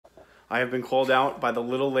I have been called out by the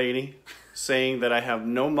little lady saying that I have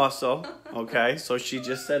no muscle, okay? So she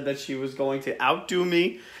just said that she was going to outdo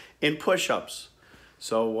me in push-ups.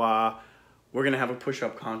 So we're going to have a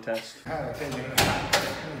push-up contest.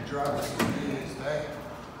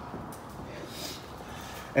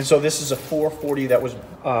 And so this is a 440 that was...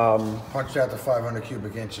 punched out to 500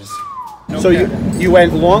 cubic inches. So you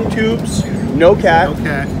went long tubes, no cat. No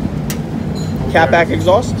cat. Cat back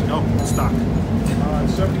exhaust? No, stock.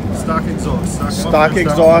 Stock exhaust. Stock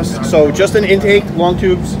exhaust. So just an intake, long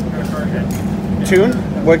tubes. Tune?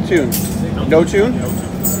 What tune? No tune?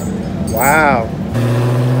 Wow.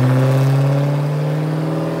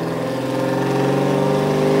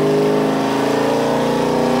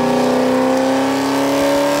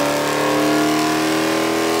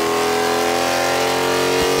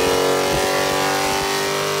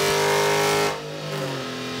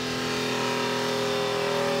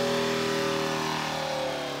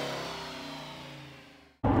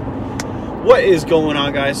 What is going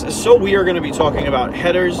on, guys? So we are going to be talking about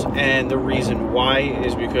headers, and the reason why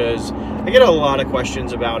is because I get a lot of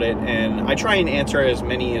questions about it, and I try and answer as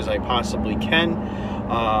many as I possibly can.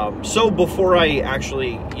 So before I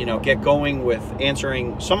actually, get going with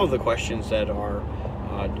answering some of the questions that are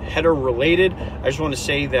header related, I just want to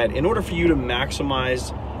say that in order for you to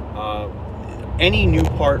maximize any new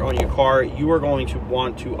part on your car, you are going to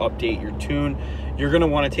want to update your tune. You're going to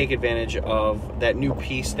want to take advantage of that new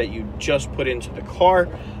piece that you just put into the car,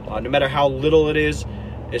 no matter how little it is,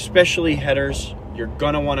 especially headers. You're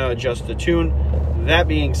going to want to adjust the tune. That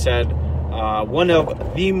being said, one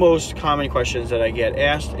of the most common questions that I get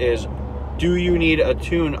asked is, do you need a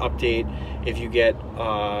tune update if you get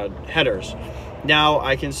headers? Now,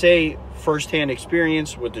 I can say firsthand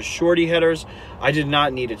experience with the Shorty headers, I did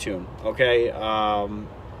not need a tune, okay?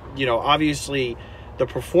 Obviously, the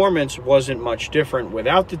performance wasn't much different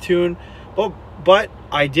without the tune, but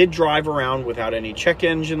I did drive around without any check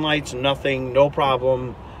engine lights, nothing, no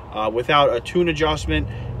problem, without a tune adjustment.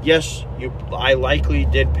 Yes, I likely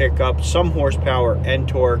did pick up some horsepower and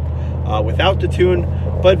torque without the tune,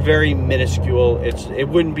 but very minuscule. It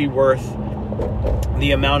wouldn't be worth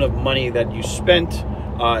the amount of money that you spent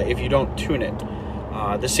if you don't tune it.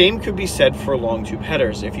 The same could be said for long tube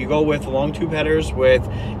headers. If you go with long tube headers with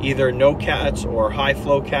either no cats or high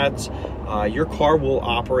flow cats, your car will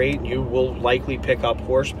operate. You will likely pick up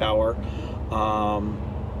horsepower,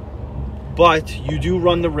 but you do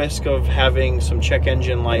run the risk of having some check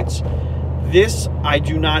engine lights. This I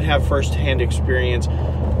do not have first-hand experience.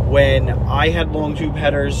 When I had long tube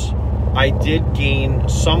headers, I did gain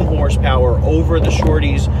some horsepower over the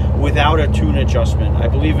Shorties without a tune adjustment. I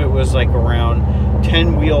believe it was like around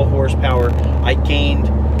 10 wheel horsepower I gained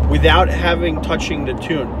without touching the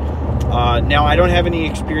tune. Now, I don't have any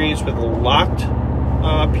experience with locked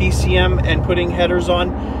PCM and putting headers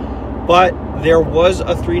on, but there was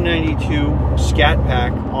a 392 Scat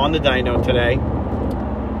Pack on the dyno today,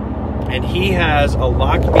 and he has a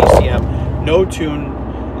locked PCM, no tune,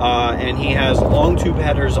 and he has long tube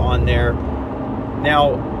headers on there.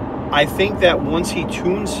 Now, I think that once he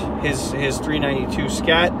tunes his 392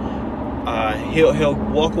 Scat, he'll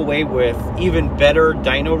walk away with even better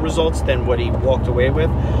dyno results than what he walked away with.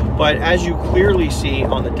 But as you clearly see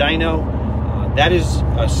on the dyno, that is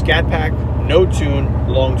a Scat Pack, no tune,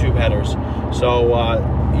 long tube headers. So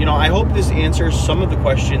I hope this answers some of the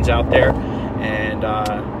questions out there, and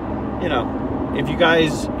if you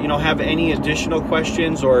guys have any additional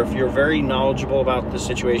questions, or if you're very knowledgeable about the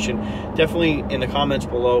situation, definitely in the comments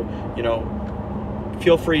below,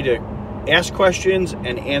 feel free to ask questions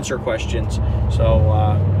and answer questions. So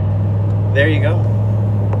there you go.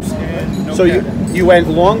 So you went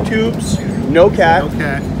long tubes, no cat. No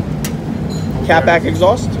cat. Cat back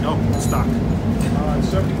exhaust? No, stock.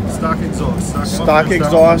 Stock exhaust. Stock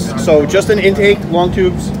exhaust. So just an intake, long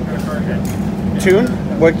tubes. Tune?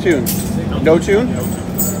 What tune? No tune?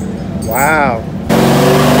 Wow.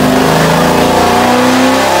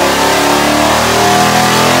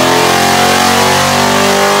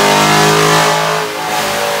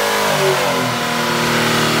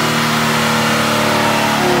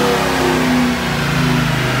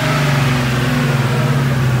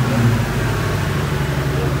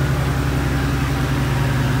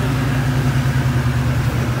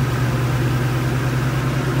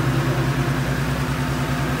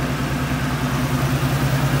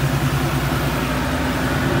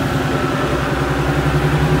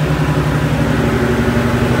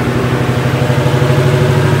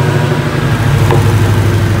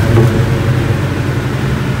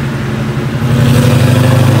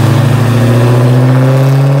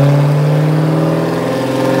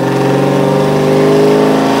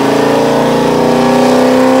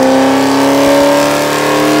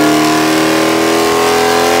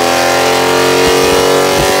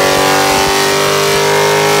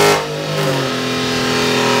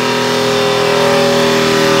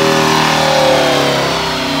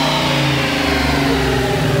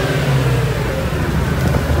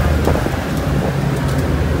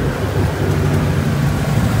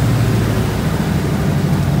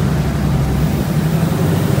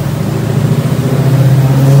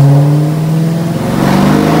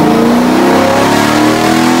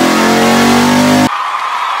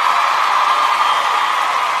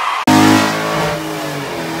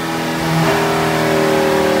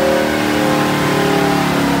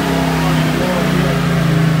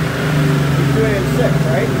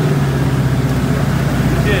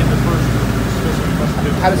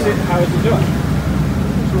 How is it doing?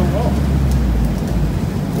 It's real well.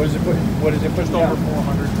 What does it put? What does it put? Just over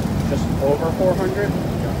 400. Just over 400.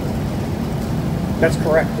 Yeah. That's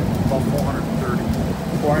correct. About 430.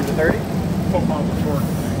 430. Foot-pounds of torque.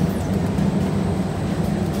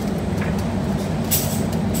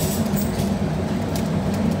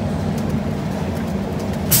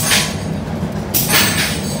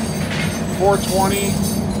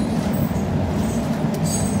 $420.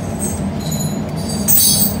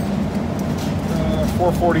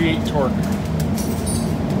 448 torque.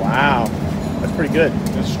 Wow, that's pretty good.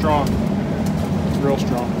 It's strong. It's real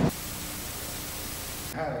strong.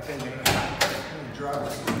 I think you're gonna drive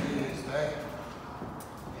this day.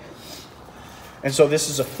 And so this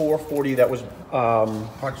is a 440 that was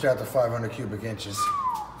Punched out to 500 cubic inches.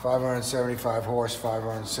 575 horse,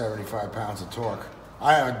 575 pounds of torque.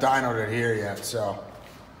 I haven't dynoed it here yet, so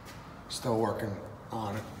still working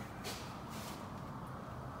on it.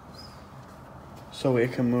 so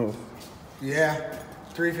it can move. Yeah,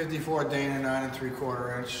 354 Dana, 9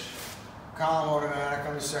 3/4 inch. Column automatic,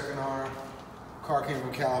 I'm the second owner. Car came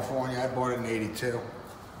from California, I bought it in 82.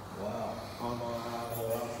 Wow.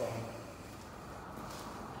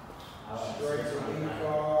 I'm straight to lean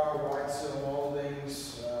car, white seal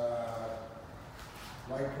moldings,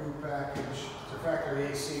 light proof package. It's a factory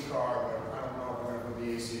AC car, but I don't know if we're gonna put the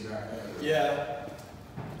AC back in. Yeah.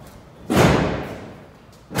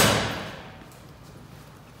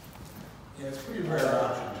 Yeah, it's pretty rare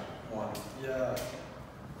option one. Yeah.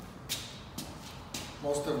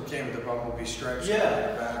 Most of them came with the bumblebee stripes on Yeah.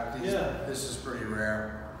 their back. Yeah. This is pretty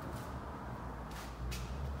rare.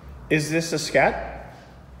 Is this a scat?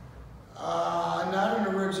 Not an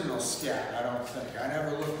original scat, I don't think. I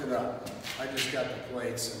never looked it up. I just got the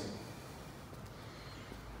plates and.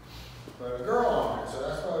 But a girl on it, so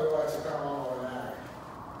that's probably why it's a column automatic.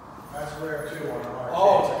 That's rare too on a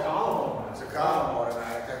hard. It's a column. It's a column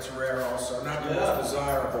automatic. That's rare also. Not the most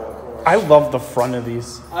desirable, of course. I love the front of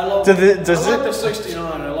these. I love. Does I like it? the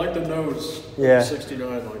 69. I like the nose. Yeah. The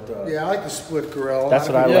 69 like that. Yeah, I like the split grill. That's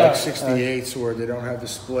A lot what of I people like. like 68s where they don't have the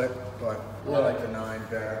split, but I like the 9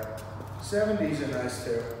 better. 70s are nice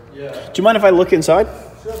too. Yeah. Do you mind if I look inside?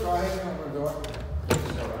 Sure, go ahead, open the door.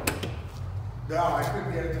 No, I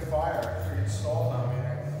couldn't get it to fire. I figured it stalled on me.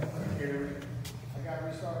 I couldn't get it. I got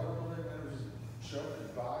restarted a little bit, and it was choking,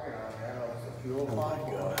 bogging on me. I don't know if it's the fuel pump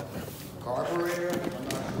or carburetor. I'm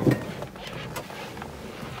not sure.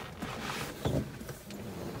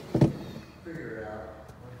 Figure it out.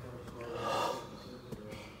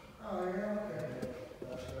 Oh, yeah, okay.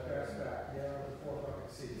 That's back. Yeah, the 4 bucket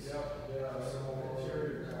seats. Yep, yeah, some more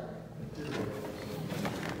interior.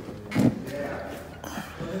 Yeah.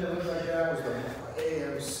 It looks like that was the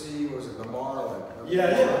AMC, was it the Marlin? Yeah.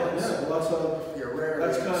 Well, that's a. Your rare.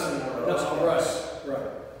 That's AMC. kind of. That's right.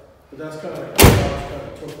 But that's kind of. Kind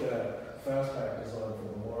of took that fastback design from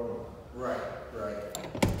the Marlin. Right.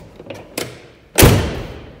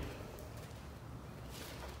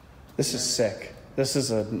 This is sick. This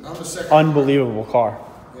is an I'm the second. unbelievable car.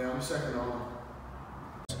 Yeah, I'm the second owner.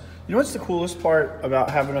 You know what's the coolest part about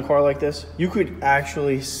having a car like this? You could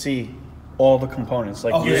actually see all the components.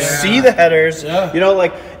 Like you yeah. see the headers. Yeah. You know,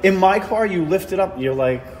 like in my car, you lift it up. You're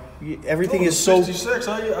like, everything is so. 66.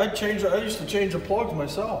 I used to change the plugs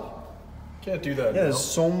myself. Can't do that. Yeah, now. there's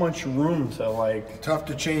so much room to like. Tough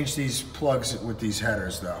to change these plugs with these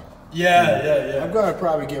headers though. Yeah. I'm gonna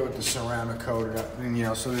probably get with the ceramic coated up, and you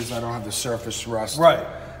know, so I don't have the surface rust. Right.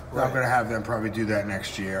 I'm gonna have them probably do that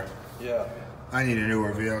next year. Yeah. I need a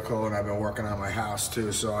newer vehicle, and I've been working on my house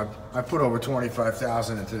too. So I put over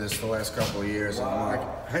 25,000 into this the last couple of years, and I'm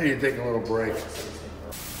like, I need to take a little break.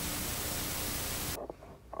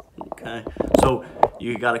 Okay, so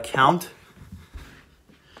you got to count,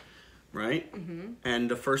 right? Mm-hmm. And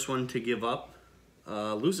the first one to give up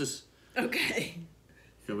loses. Okay.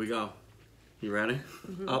 Here we go. You ready?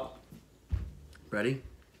 Mm-hmm. Up. Ready?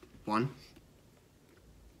 1,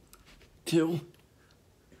 2,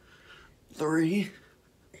 3,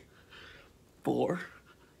 4,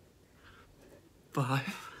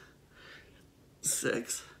 5,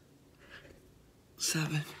 6,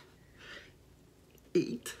 7,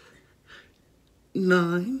 8,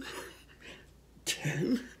 9,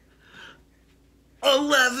 10,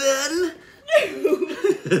 11,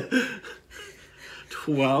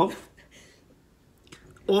 12,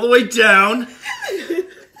 all the way down,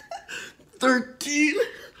 13,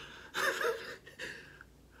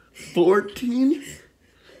 14,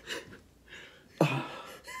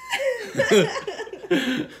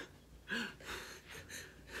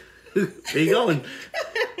 where you going?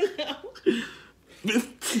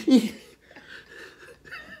 15.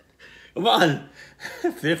 Come on.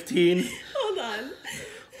 15. Hold on.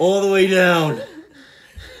 All the way down.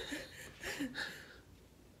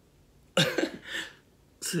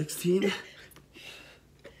 16.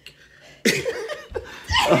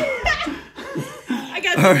 I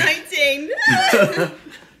got 19.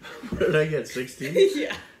 What did I get? 16?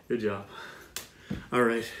 Yeah. Good job. All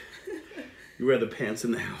right. You wear the pants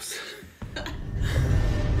in the house.